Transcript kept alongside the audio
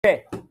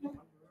Okay,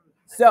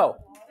 so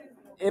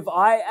if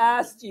I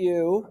asked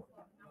you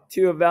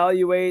to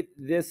evaluate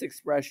this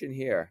expression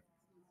here,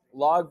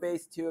 log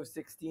base 2 of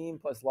 16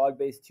 plus log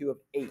base 2 of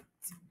 8,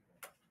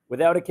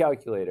 without a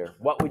calculator,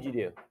 what would you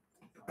do?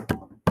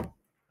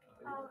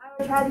 I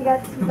would try to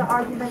get the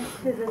arguments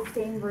to the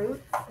same root.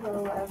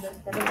 So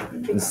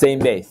the same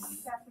base.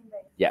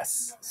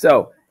 Yes.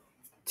 So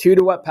 2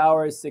 to what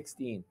power is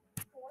 16?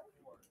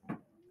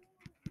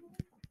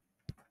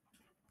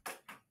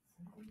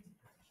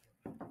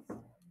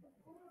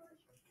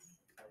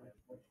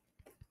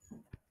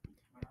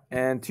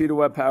 And 2 to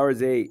what power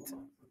is 8?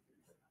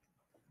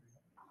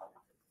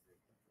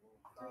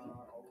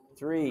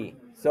 3.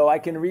 So I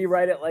can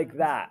rewrite it like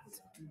that.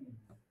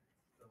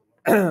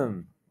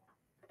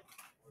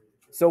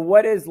 So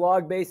what is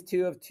log base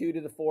 2 of 2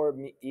 to the 4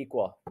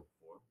 equal?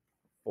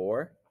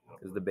 4,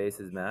 because the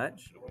bases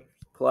match.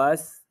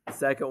 Plus, the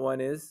second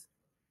one is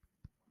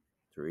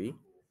 3,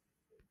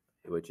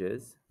 which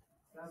is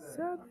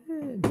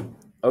 7.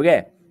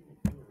 Okay.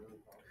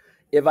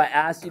 If I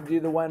asked you to do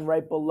the one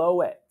right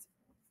below it,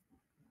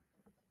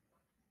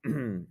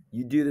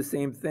 you do the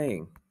same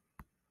thing.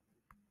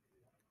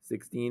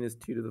 16 is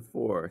 2 to the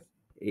 4.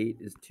 8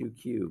 is 2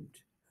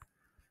 cubed.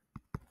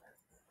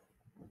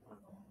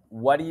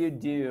 What do you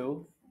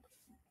do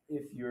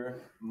if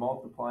you're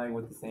multiplying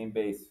with the same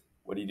base?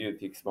 What do you do with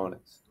the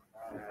exponents?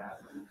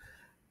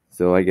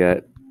 So I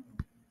get,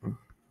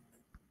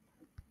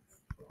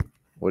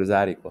 what does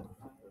that equal?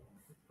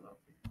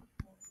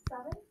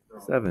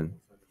 7.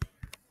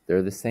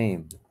 They're the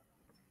same.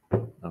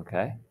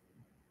 Okay.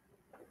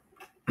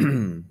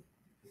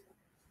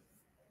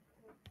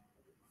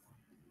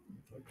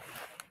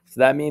 So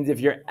that means if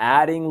you're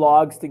adding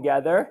logs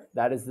together,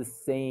 that is the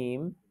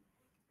same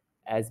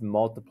as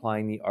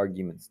multiplying the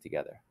arguments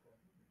together.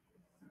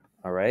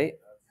 All right?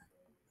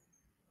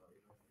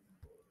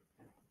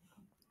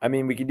 I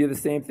mean, we could do the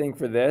same thing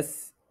for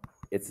this.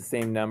 It's the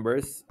same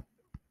numbers.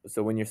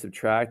 So when you're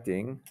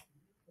subtracting,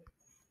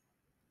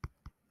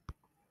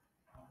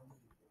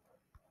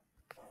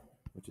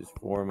 which is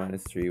 4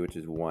 minus 3, which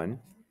is 1.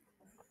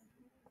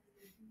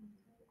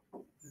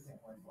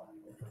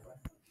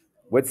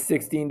 What's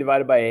 16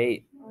 divided by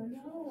 8?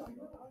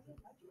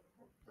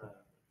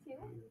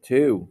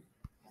 2.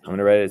 I'm going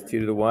to write it as 2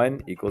 to the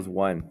 1 equals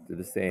 1. They're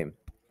the same.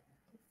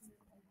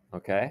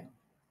 Okay?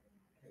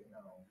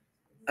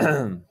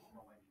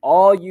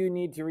 All you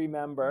need to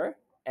remember,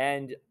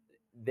 and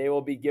they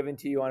will be given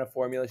to you on a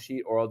formula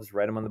sheet, or I'll just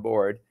write them on the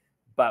board,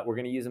 but we're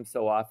going to use them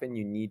so often,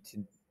 you need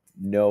to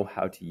know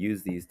how to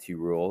use these two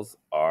rules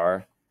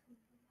are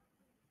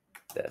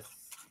this.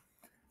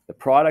 The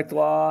product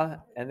law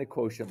and the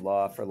quotient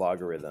law for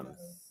logarithms.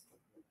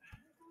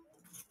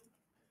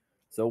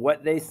 So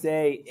what they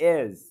say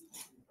is,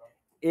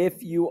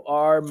 if you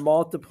are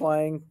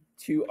multiplying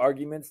two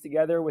arguments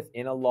together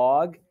within a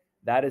log,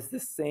 that is the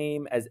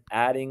same as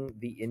adding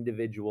the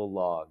individual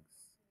logs.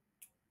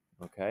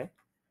 Okay?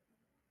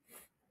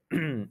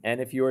 And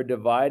if you are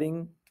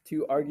dividing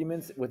two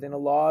arguments within a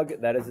log,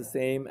 that is the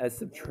same as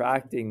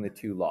subtracting the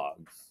two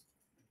logs.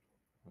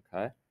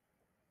 Okay?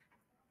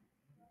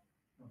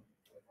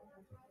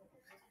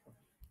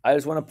 I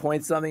just want to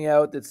point something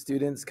out that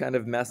students kind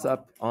of mess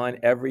up on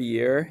every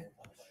year.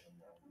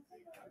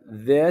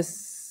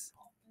 This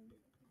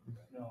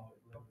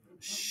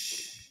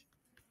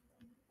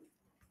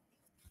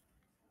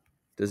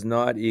does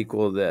not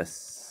equal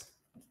this.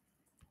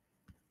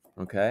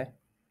 Okay?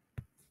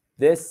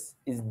 This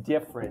is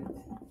different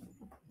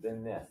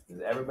than this.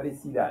 Does everybody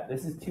see that?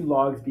 This is two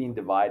logs being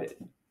divided.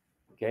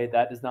 Okay?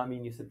 That does not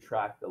mean you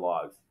subtract the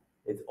logs.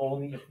 It's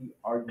only if the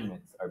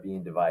arguments are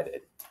being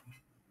divided.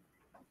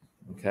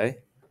 Okay?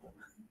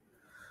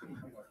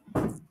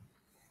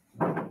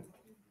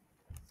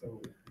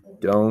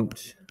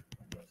 Don't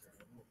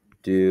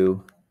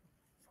do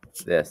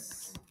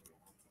this.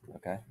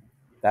 Okay?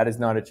 That is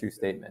not a true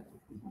statement.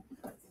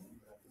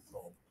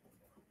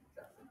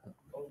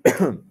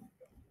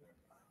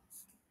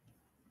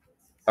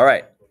 All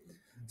right.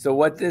 So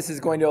what this is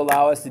going to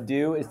allow us to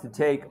do is to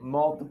take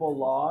multiple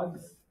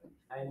logs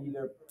and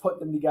either put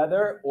them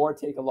together or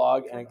take a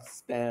log and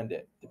expand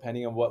it,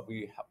 depending on what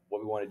we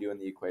want to do in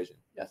the equation.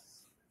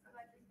 Yes?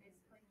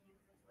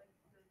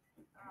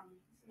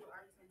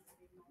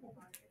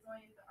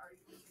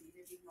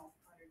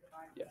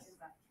 Yes.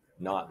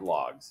 Not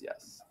logs,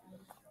 yes.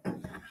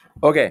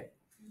 Okay.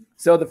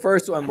 So the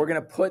first one, we're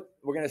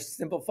going to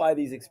simplify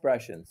these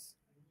expressions.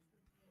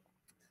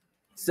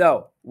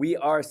 So we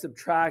are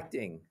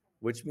subtracting,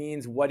 which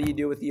means what do you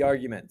do with the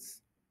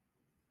arguments?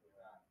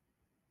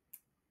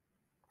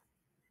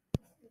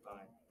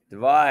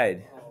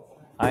 Divide.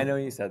 I know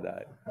you said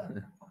that.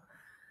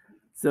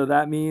 So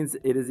that means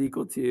it is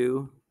equal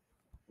to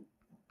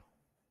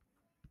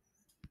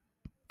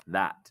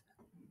that.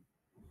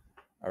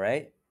 All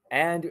right?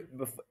 And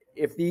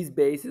if these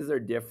bases are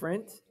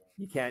different,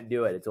 you can't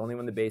do it. It's only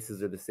when the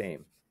bases are the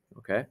same.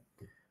 Okay?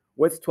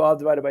 What's 12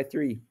 divided by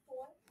 3?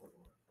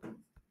 4.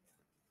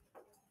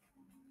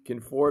 Can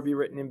 4 be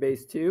written in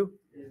base 2?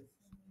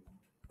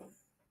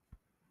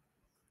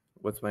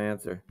 What's my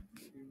answer?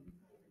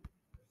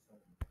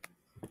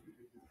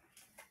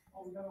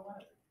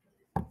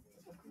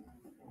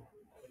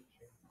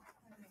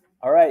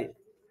 All right.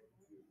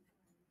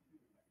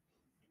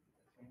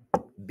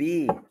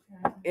 B.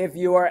 If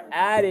you are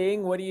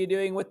adding, what are you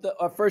doing with the,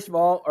 first of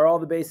all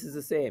the bases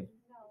the same?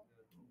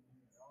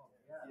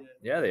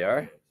 Yeah, they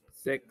are.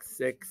 6,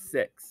 6,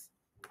 6.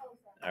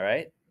 All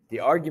right. The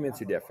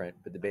arguments are different,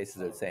 but the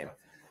bases are the same.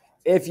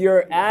 If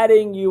you're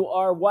adding, you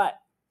are what?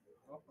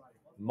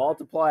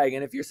 Multiplying.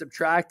 And if you're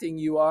subtracting,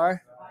 you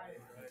are?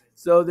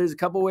 So there's a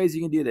couple ways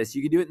you can do this.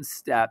 You can do it in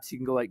steps. You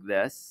can go like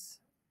this.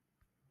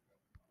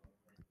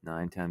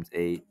 9 times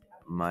 8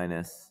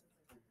 minus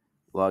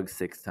log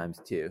 6 times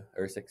 2,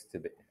 or 6 to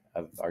the,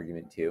 of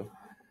argument 2.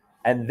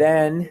 And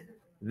then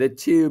the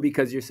 2,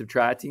 because you're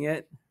subtracting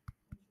it,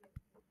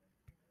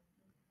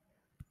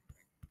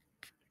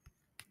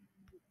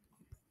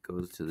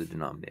 goes to the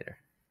denominator.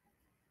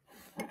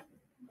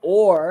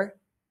 Or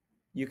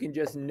you can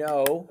just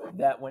know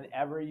that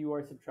whenever you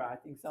are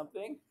subtracting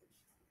something,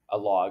 a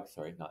log,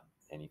 sorry, not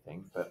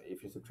anything, but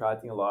if you're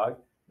subtracting a log,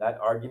 that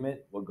argument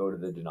will go to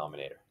the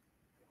denominator.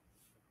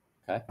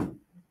 Okay?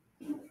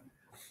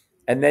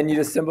 And then you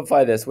just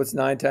simplify this. What's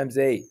 9 times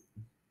 8?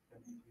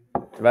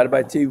 Divided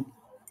by 2.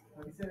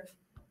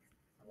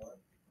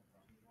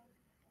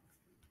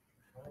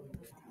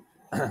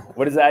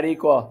 What does that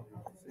equal?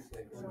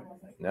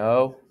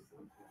 No.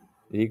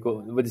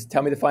 Just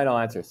tell me the final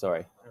answer,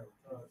 sorry.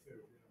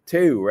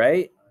 2,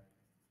 right?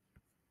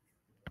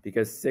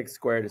 Because 6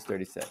 squared is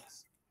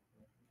 36.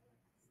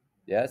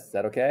 Yes, is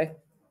that okay?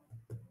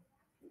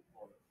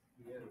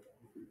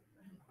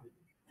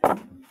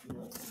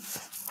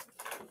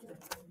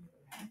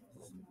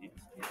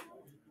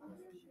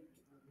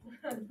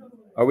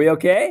 Are we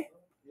okay?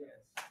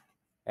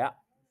 Yeah.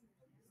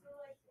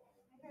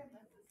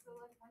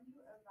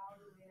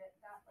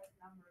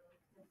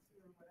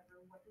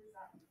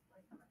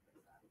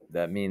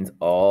 That means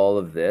all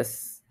of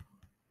this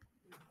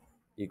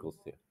equals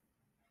 2.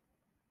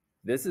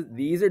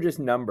 These are just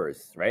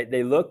numbers, right?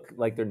 They look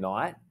like they're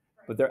not,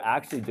 but they're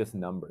actually just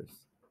numbers.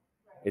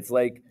 It's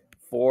like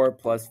 4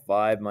 plus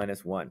 5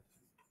 minus 1.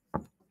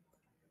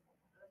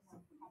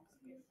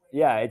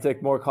 Yeah, it's a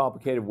more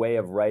complicated way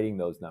of writing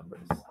those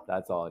numbers.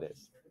 That's all it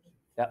is.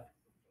 Yep.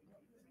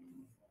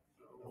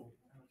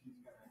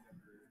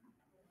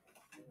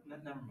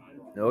 Never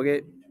mind.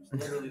 Okay.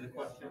 Literally the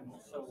question.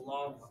 So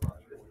logs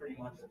is pretty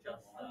much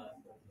just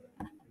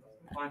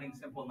finding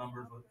simple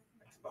numbers with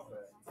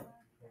exponents.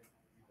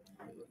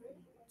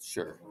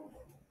 Sure.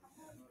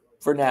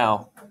 For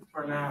now.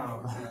 For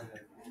now.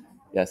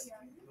 Yes.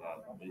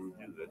 When you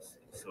do this,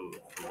 so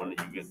for when you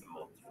get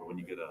for when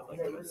you get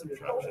a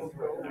subtraction,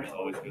 there's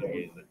always going to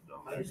be in the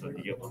denominator. So if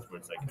you get ones where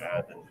it's like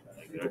add, then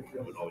like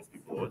there would always be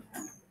below it.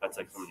 That's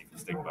like something you can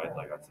stick by.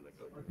 Like that's like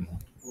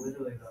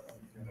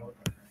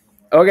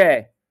a.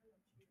 Okay.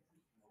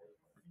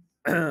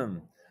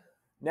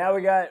 Now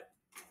we got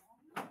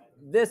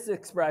this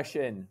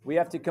expression. We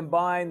have to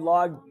combine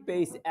log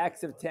base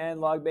x of 10,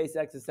 log base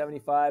x of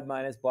 75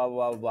 minus blah,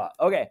 blah, blah, blah.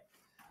 Okay.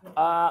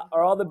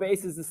 Are all the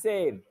bases the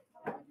same?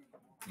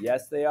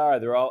 Yes, they are.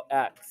 They're all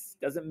x.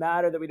 Doesn't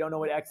matter that we don't know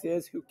what x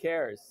is. Who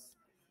cares?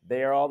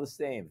 They are all the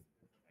same.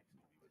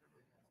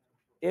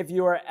 If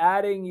you are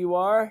adding, you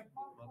are.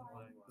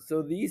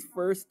 So these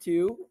first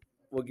two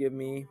will give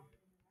me,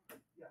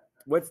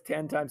 what's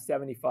 10 times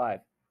 75?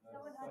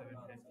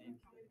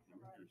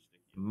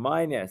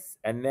 Minus,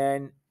 and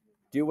then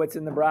do what's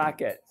in the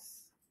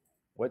brackets.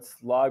 What's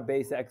log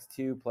base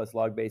x2 plus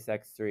log base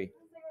x3?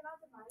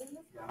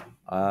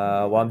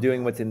 Well, I'm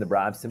doing what's in the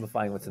brackets. I'm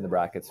simplifying what's in the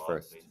brackets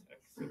first.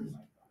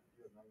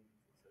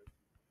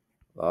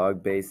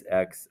 Log base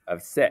x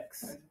of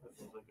 6.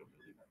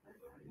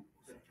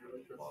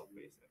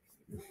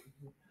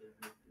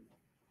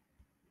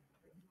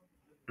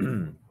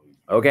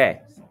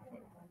 Okay.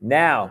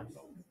 Now,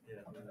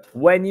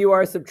 when you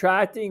are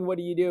subtracting, what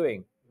are you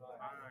doing?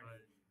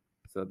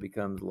 So it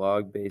becomes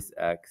log base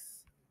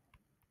x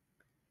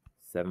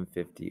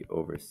 750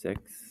 over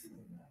 6.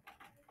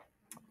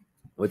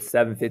 What's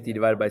 750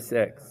 divided by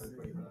 6?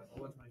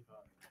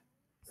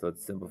 So it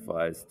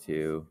simplifies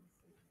to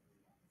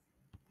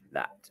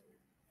that.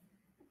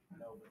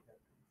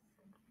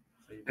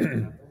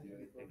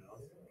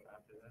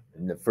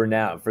 For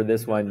now, for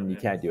this one, you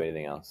can't do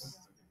anything else.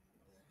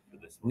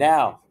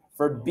 Now,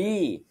 for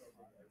B,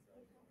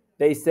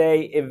 they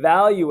say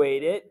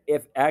evaluate it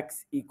if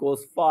x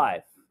equals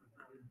 5.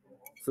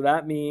 So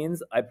that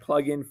means I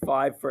plug in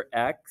 5 for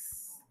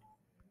x.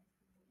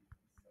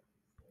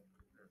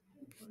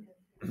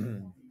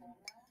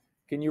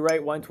 Can you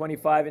write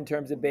 125 in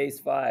terms of base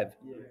 5?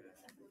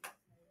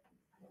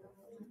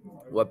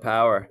 What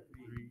power?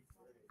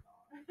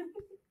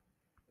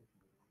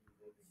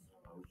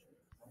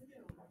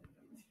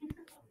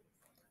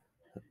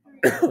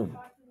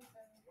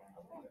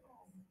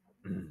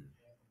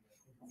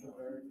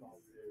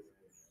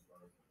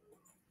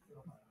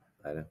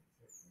 I know.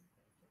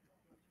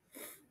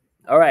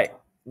 All right,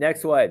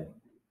 next one.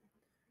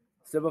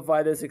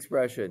 Simplify this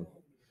expression.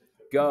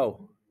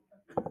 Go.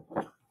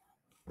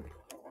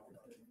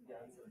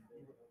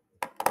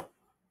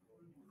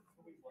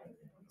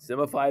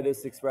 Simplify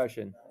this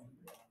expression.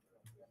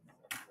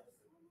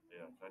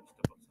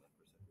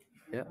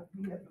 Yeah,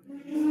 can I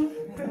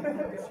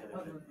just step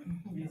outside for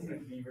a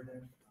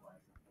second?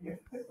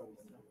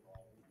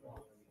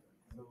 Yeah.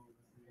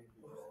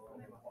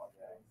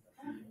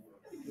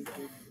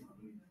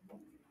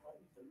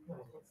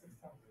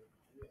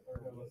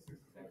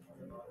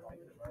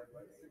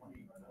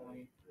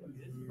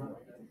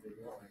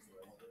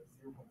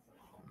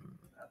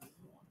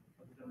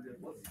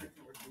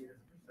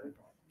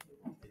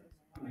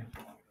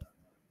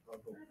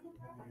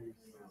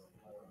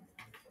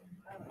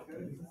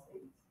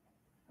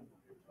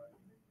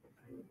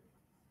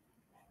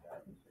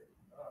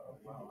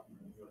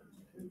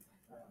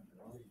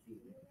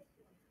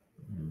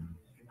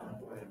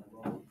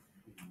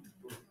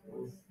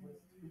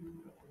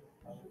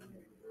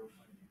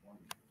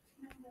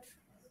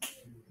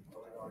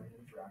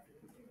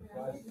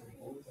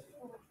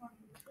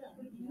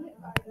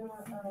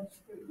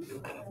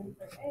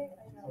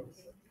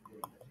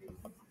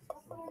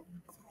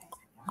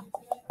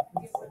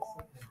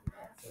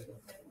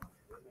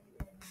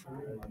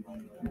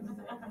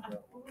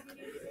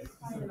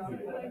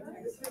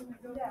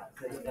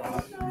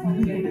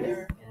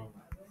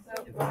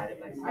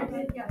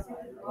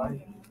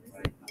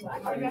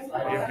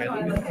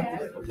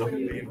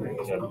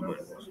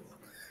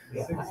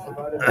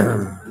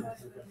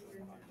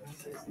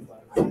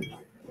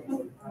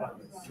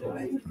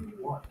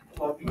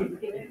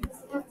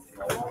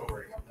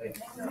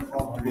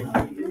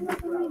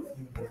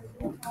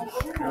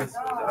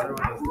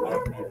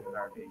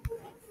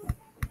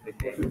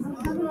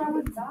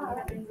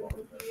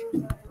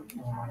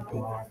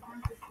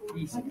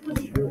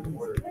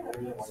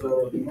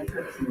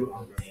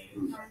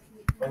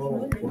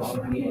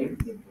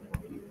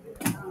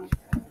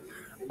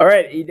 All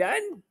right, you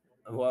done?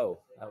 Whoa,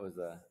 that was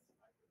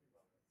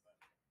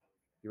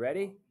You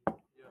ready?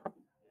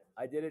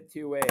 I did it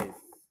two ways.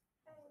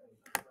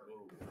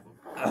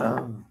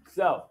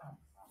 So,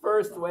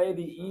 first way,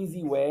 the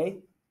easy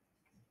way,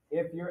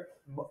 if you're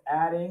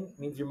adding,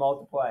 means you're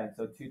multiplying.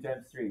 So 2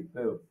 times 3,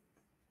 boom.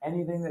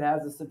 Anything that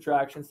has a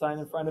subtraction sign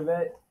in front of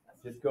it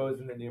just goes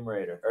in the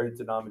numerator or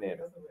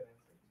denominator.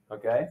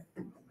 Okay?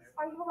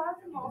 Are you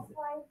allowed to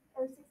multiply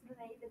 6 and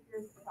 8 if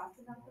you're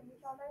subtracting them from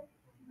each other?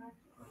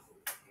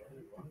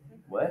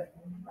 What?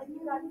 Like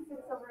you got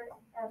 6 over.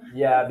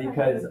 Yeah,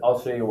 because I'll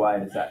show you why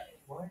in a sec.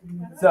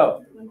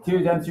 So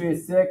 2 times 3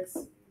 is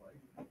 6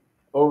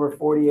 over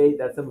 48.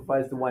 That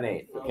simplifies to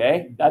 1/8.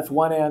 Okay? That's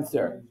one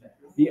answer.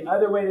 The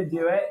other way to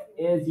do it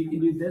is you can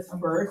do this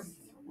first,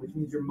 which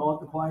means you're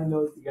multiplying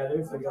those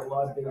together. So you got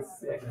log base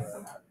 6.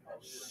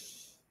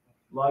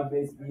 Log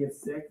base b of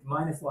 6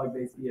 minus log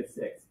base b of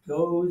 6.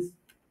 Those,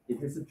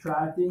 if you're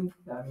subtracting,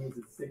 that means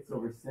it's 6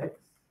 over 6,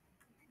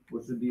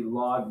 which would be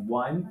log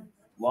 1.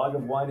 Log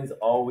of 1 is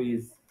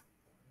always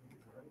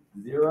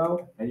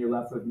 0, and you're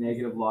left with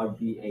negative log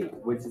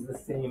b8, which is the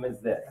same as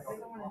this.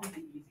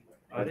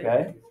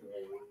 Okay?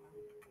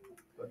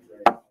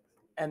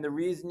 And the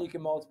reason you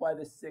can multiply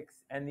the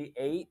 6 and the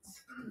 8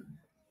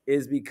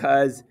 is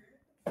because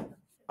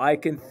I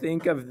can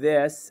think of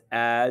this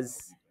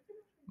as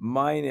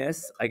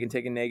minus, I can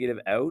take a negative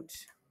out.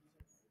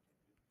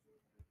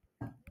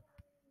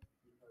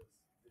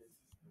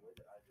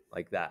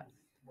 Like that.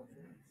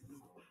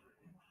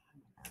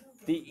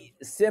 The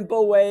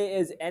simple way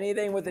is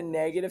anything with a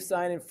negative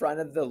sign in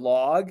front of the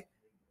log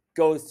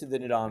goes to the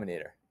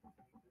denominator.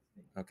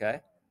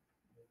 Okay?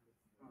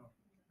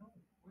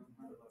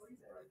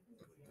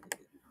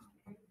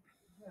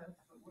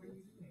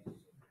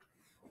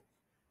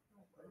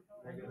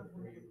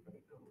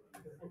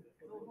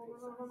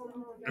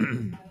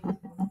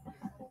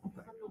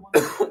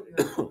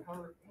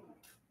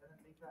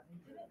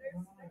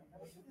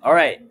 All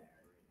right.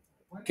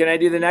 Can I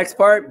do the next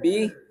part,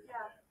 B?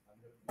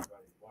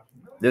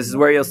 This is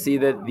where you'll see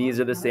that these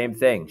are the same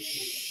thing.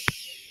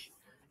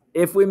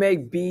 If we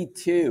make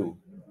B2,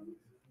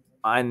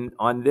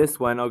 on this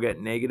one, I'll get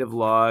negative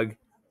log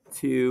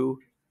 2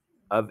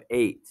 of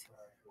 8.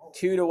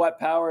 2 to what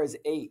power is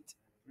 8?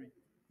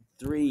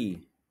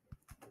 3.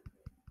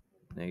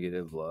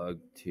 Negative log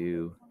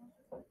 2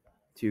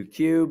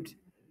 cubed.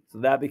 So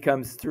that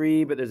becomes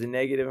 3, but there's a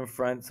negative in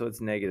front, so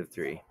it's negative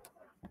 3.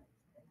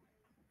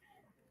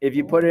 If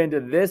you put it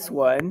into this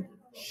one,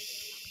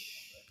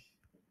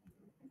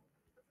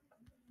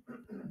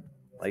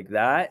 like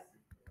that,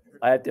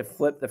 I have to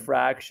flip the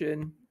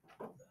fraction.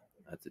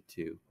 That's a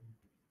 2.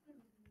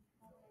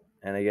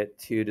 And I get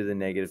 2 to the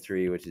negative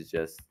 3, which is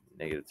just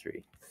negative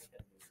 3.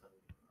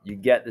 You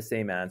get the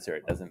same answer.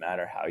 It doesn't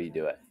matter how you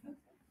do it.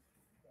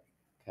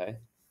 Okay?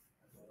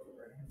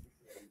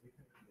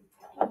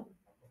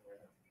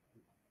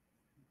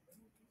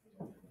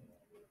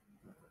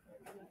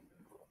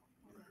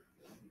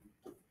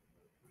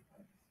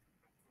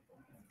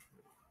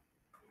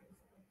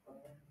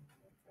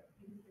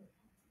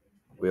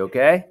 We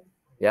okay?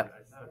 Yeah.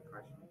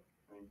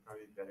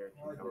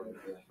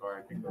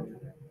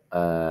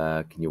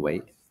 Can you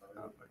wait?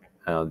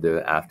 I'll do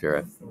it after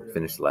I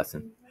finish the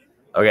lesson.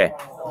 Okay.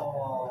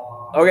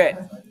 Okay.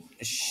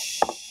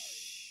 Shh.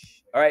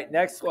 All right,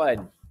 next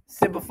one.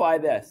 Simplify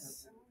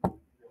this.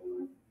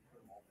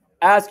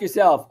 Ask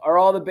yourself, are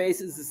all the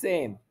bases the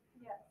same?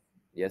 Yes.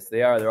 Yes,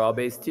 they are. They're all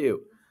base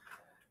 2.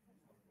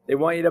 They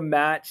want you to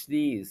match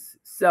these.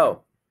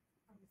 So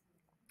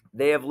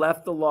they have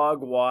left the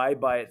log y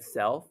by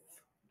itself.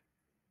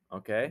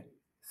 Okay,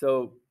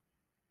 so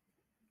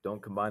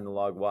don't combine the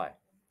log y.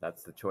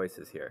 That's the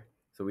choices here.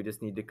 So we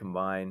just need to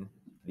combine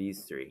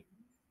these 3.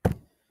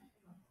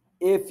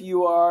 If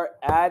you are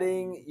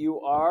adding,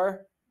 you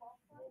are.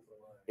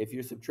 If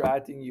you're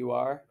subtracting, you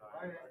are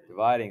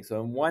dividing.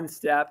 So in one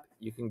step,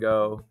 you can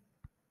go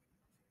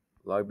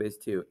log base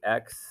 2,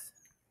 x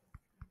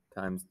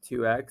times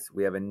 2x.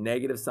 We have a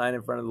negative sign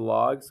in front of the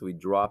log, so we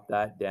drop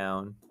that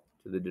down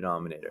to the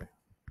denominator.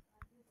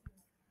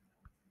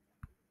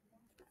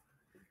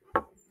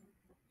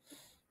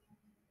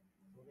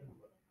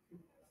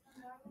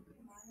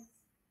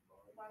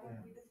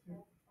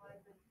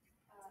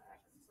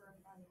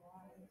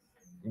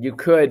 You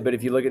could, but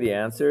if you look at the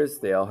answers,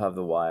 they all have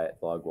the y,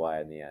 log y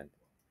in the end.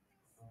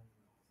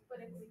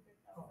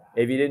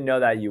 If you didn't know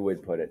that, you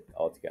would put it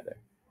all together.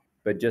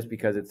 But just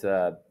because it's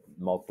a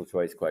multiple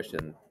choice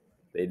question,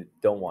 they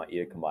don't want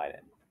you to combine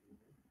it.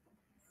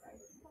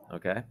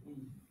 Okay?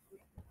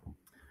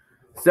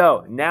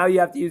 So now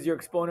you have to use your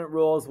exponent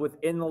rules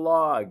within the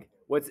log.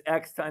 What's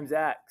x times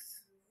x?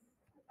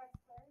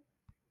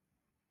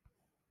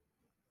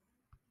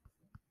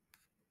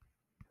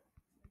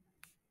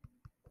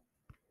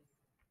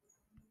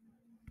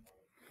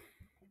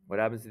 What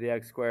happens to the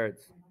x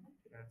squareds?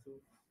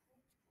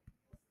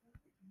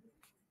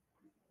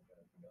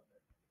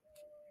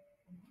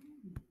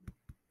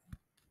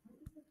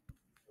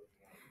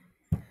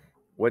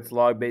 What's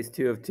log base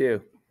 2 of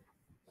 2?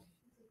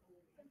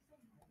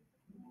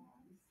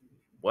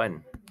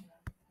 1.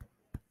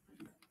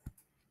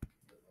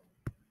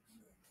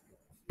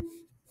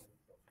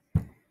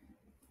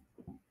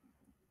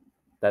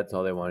 That's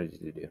all they wanted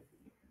you to do.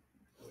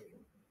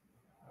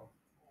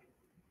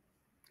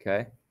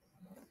 Okay?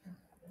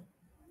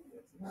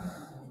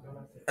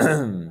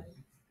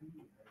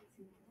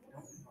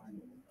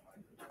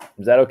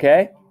 Is that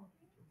okay?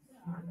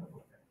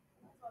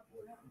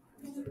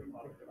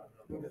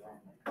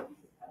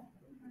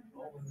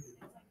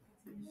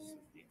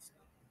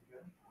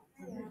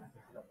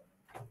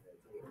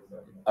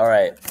 All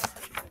right.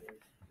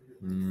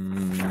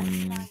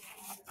 I'm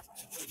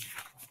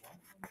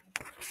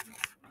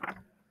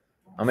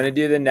going to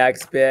do the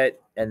next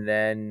bit and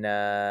then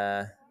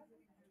yeah.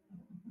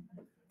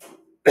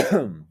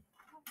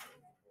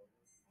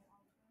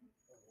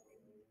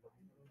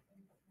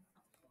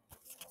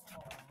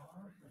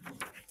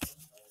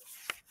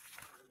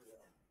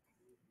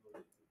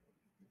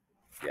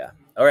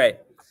 All right.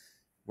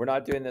 We're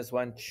not doing this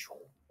one.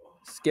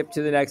 Skip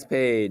to the next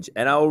page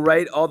and I'll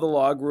write all the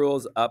log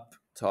rules up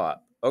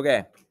top.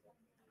 Okay.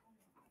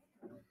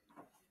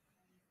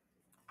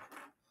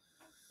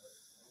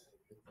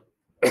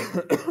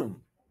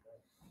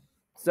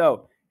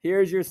 So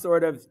here's your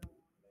sort of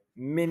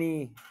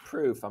mini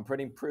proof. I'm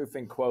putting proof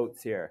in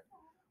quotes here.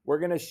 We're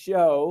going to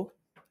show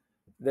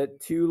that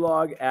 2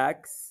 log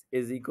x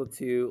is equal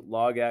to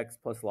log x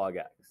plus log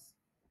x.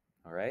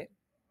 All right?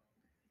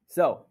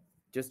 So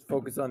just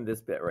focus on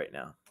this bit right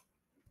now.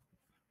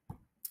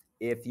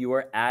 If you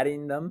are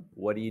adding them,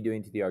 what are you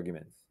doing to the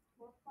arguments?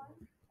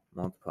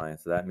 Multiplying.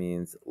 So that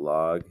means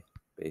log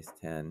base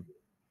 10.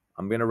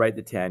 I'm going to write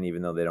the 10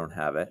 even though they don't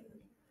have it.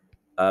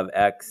 Of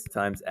x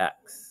times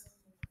x.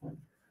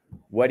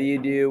 What do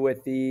you do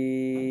with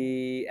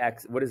the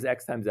x? What is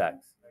x times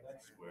x?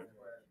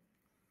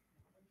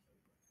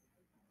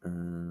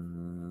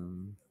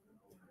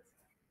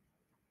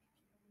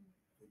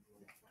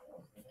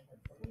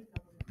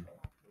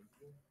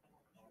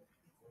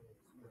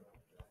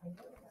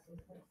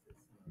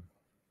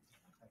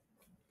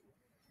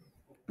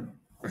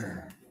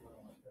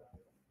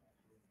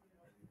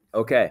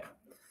 Okay,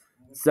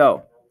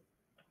 so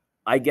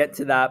I get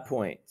to that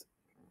point.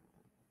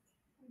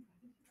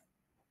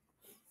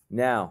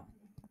 Now,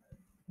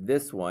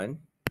 this one,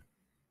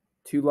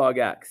 2 log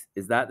x,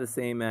 is that the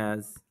same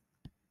as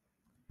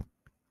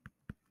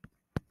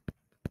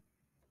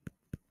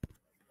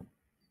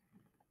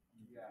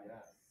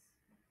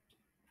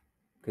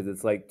because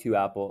it's like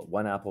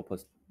 1 apple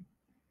plus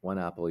 1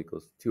 apple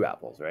equals 2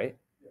 apples, right?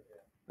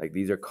 Like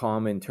these are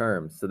common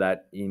terms, so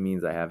that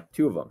means I have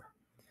 2 of them.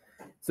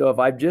 So if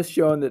I've just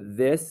shown that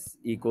this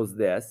equals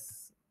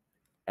this,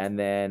 and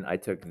then I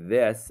took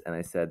this and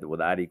I said, well,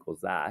 that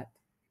equals that,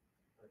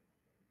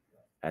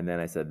 and then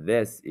I said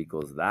this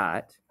equals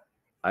that,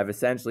 I've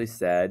essentially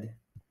said,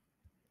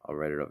 I'll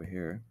write it over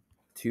here,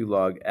 2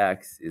 log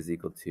x is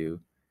equal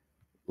to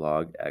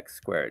log x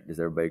squared. Does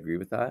everybody agree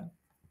with that?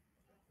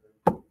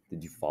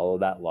 Did you follow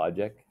that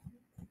logic?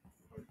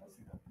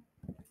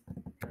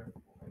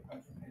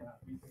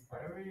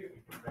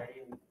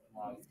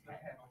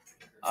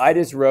 I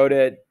just wrote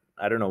it.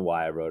 I don't know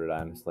why I wrote it,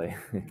 honestly.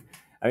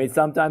 I mean,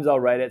 sometimes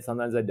I'll write it,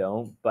 sometimes I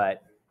don't.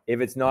 But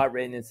if it's not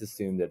written, it's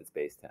assumed that it's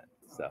base 10.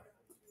 So,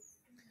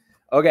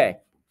 okay.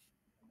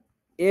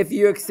 If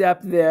you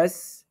accept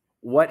this,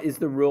 what is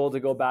the rule to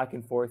go back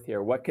and forth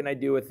here? What can I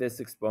do with this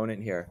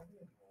exponent here?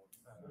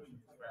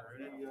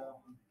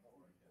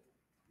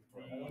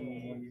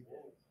 The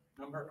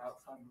number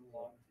outside the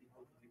log is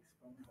equal to the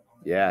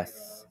exponent.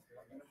 Yes.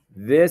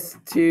 This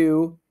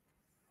too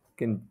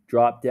can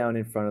drop down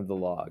in front of the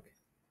log,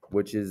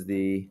 which is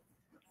the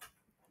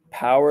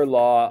power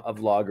law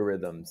of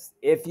logarithms.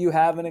 If you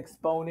have an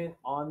exponent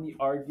on the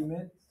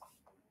argument,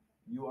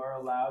 you are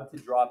allowed to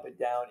drop it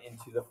down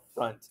into the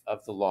front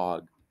of the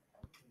log.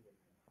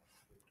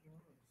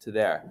 To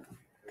there.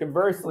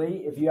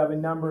 Conversely, if you have a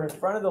number in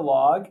front of the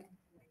log,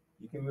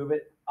 you can move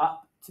it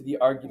up to the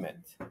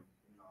argument.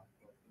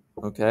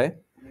 Okay?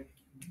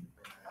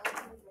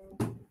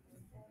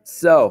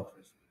 So,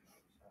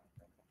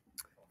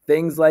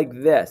 things like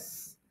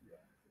this.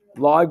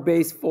 Log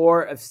base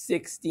 4 of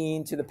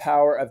 16 to the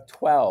power of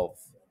 12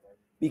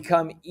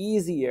 become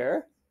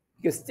easier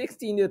because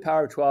 16 to the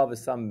power of 12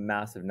 is some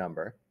massive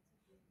number.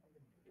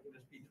 It would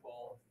just be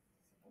 12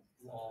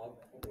 log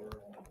or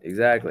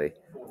Exactly.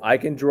 I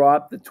can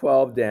drop the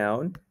 12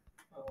 down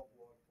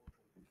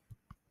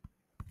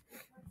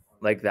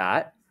like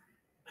that.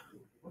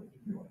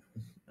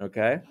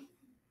 Okay?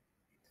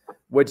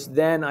 Which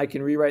then I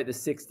can rewrite the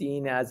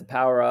 16 as a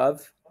power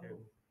of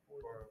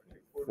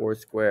 4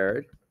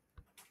 squared.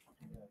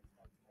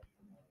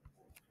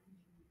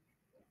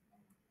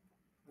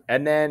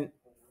 And then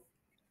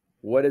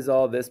what does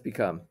all this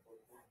become?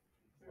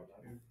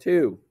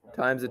 2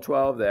 times the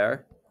 12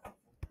 there,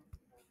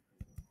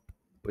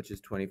 which is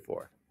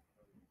 24.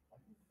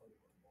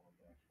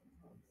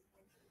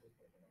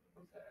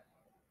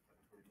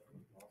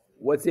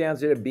 What's the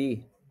answer to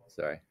B?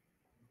 Sorry.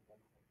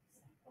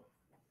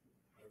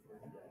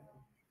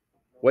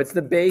 What's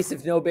the base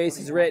if no base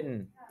is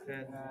written?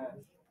 10.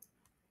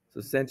 So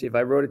essentially, if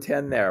I wrote a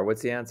 10 there,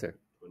 what's the answer?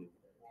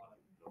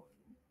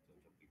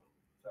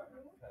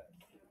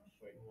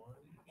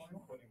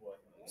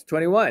 It's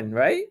 21,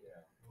 right?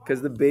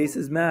 Because the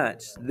bases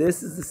match.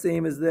 This is the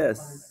same as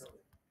this.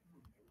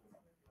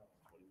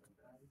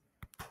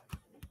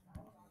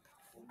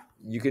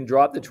 You can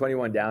drop the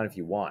 21 down if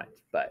you want,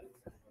 but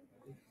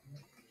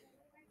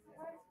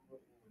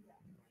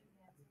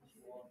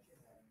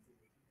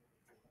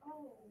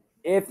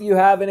if you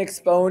have an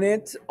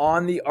exponent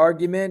on the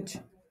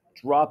argument,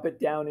 drop it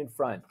down in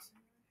front.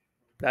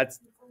 That's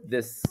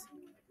this.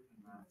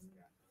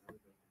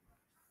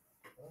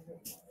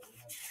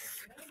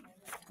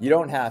 You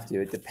don't have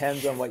to. It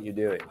depends on what you're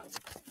doing.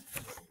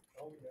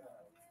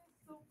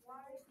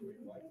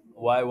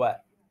 Why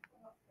what?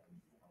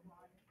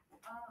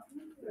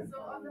 So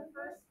on the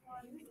first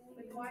one,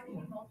 like why did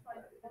you multiply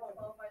the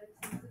 12 by the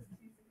 2 to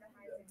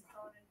signifies the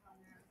exponent on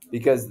there?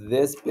 Because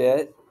this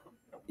bit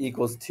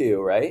equals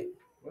 2, right?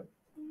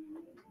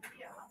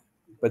 Yeah.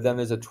 But then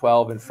there's a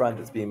 12 in front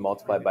that's being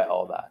multiplied by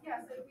all that.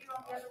 Yeah, so if you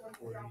don't get it, what's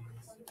the drop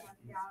the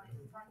 21 down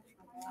in front of the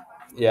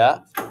 21?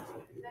 Yeah? Then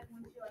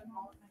wouldn't you like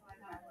multiply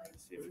that like?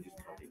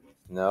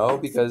 No,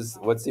 because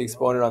what's the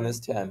exponent on this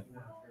 10?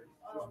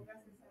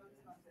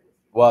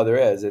 Well, there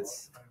is.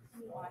 It's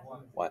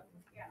 1.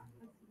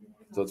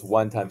 So it's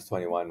 1 times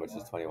 21, which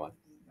is 21.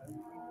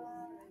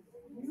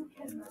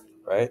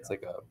 Right? It's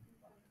like a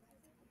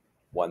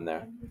 1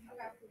 there.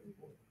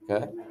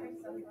 Okay?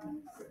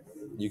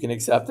 You can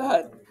accept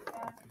that?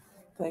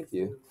 Thank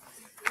you.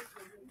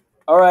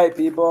 All right,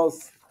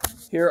 peoples.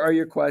 Here are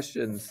your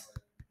questions.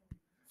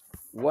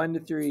 1 to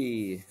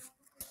 3.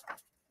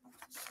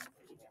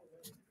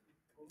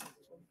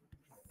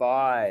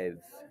 5.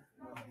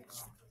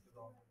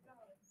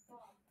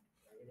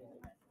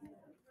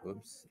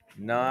 Oops.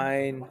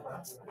 9.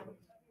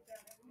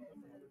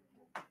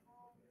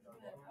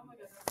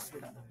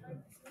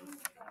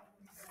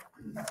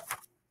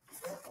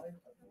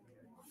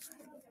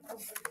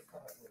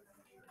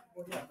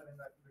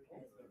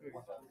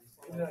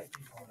 Yeah.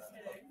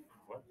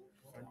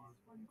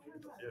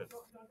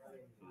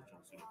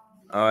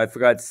 Oh, I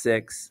forgot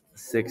 6.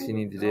 6 you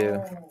need to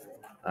do.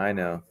 I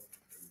know.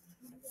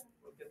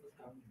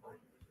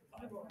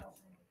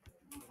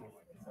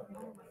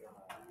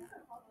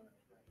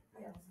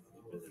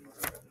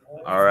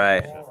 All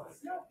right.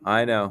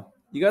 I know.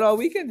 You got all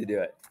weekend to do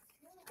it.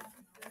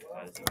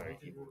 That's a very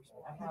deep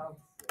response.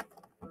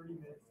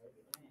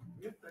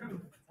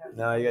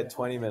 No, you got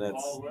 20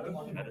 minutes.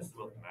 That is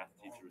what math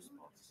teacher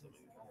response.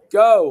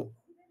 Go.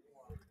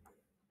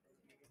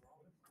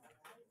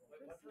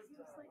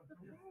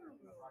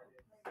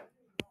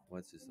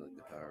 What's just like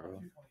the power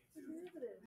rule?